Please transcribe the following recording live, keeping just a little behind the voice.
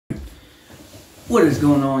What is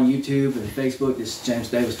going on YouTube and Facebook? This is James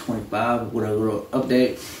Davis 25 with a little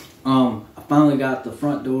update. I finally got the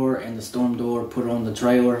front door and the storm door put on the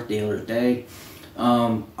trailer the other day.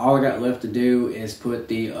 All I got left to do is put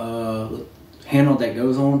the handle that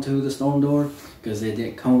goes on to the storm door, because it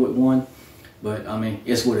didn't come with one, but I mean,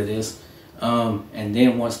 it's what it is. And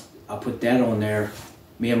then once I put that on there,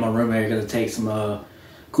 me and my roommate are going to take some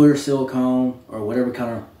clear silicone or whatever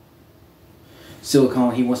kind of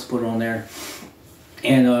silicone he wants to put on there,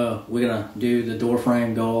 and we're gonna do the door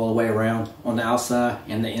frame, go all the way around on the outside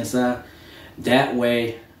and the inside. That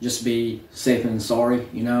way, just be safe and sorry,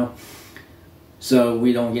 you know, so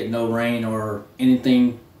we don't get no rain or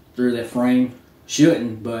anything through that frame.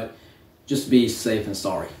 Shouldn't, but just be safe and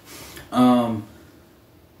sorry. On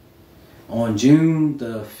June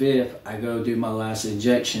the 5th, I go do my last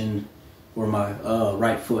injection for my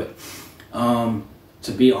right foot.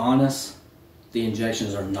 To be honest, the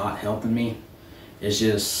injections are not helping me. It's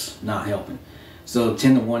just not helping. So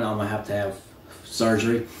 10 to 1, I'm gonna have to have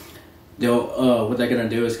surgery. They'll what they're gonna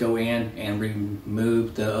do is go in and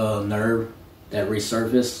remove the nerve that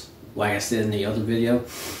resurfaced, like I said in the other video.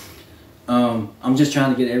 I'm just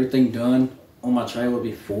trying to get everything done on my trailer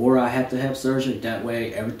before I have to have surgery. That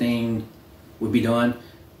way everything would be done.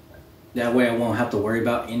 That way I won't have to worry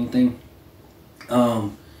about anything.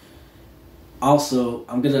 Also,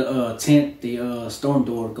 I'm gonna tint the storm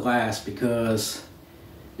door glass, because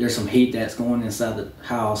there's some heat that's going inside the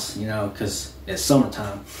house, you know, because it's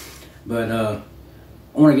summertime. But I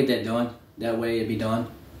want to get that done. That way it'd be done.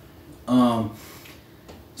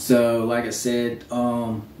 So like I said,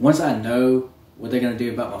 once I know what they're gonna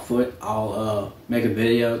do about my foot, I'll make a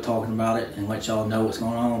video talking about it and let y'all know what's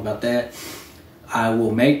going on about that. I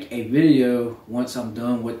will make a video once I'm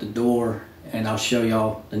done with the door, and I'll show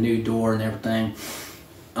y'all the new door and everything.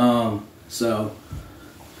 So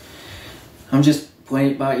I'm just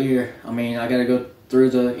playing it by ear. I mean, I gotta go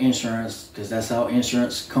through the insurance, because that's how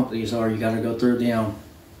insurance companies are. You gotta go through them.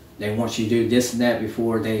 They want you to do this and that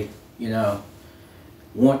before they, you know,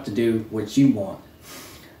 want to do what you want.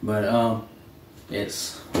 But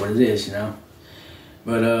it's what it is, you know.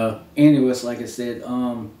 But anyways, like I said,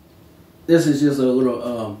 this is just a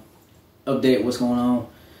little update what's going on.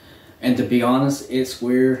 And to be honest, it's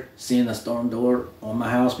weird seeing a storm door on my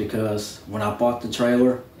house, because when I bought the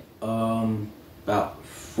trailer about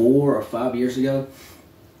 4 or 5 years ago,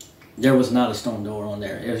 there was not a storm door on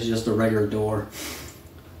there. It was just a regular door.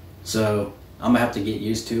 So I'm gonna have to get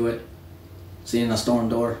used to it, seeing a storm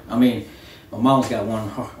door. I mean, my mom's got one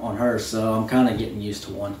on hers, so I'm kind of getting used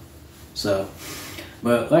to one. So,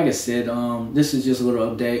 but like I said, this is just a little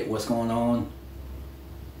update what's going on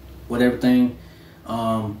with everything.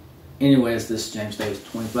 Anyways, this is James Davis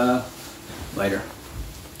 25. Later.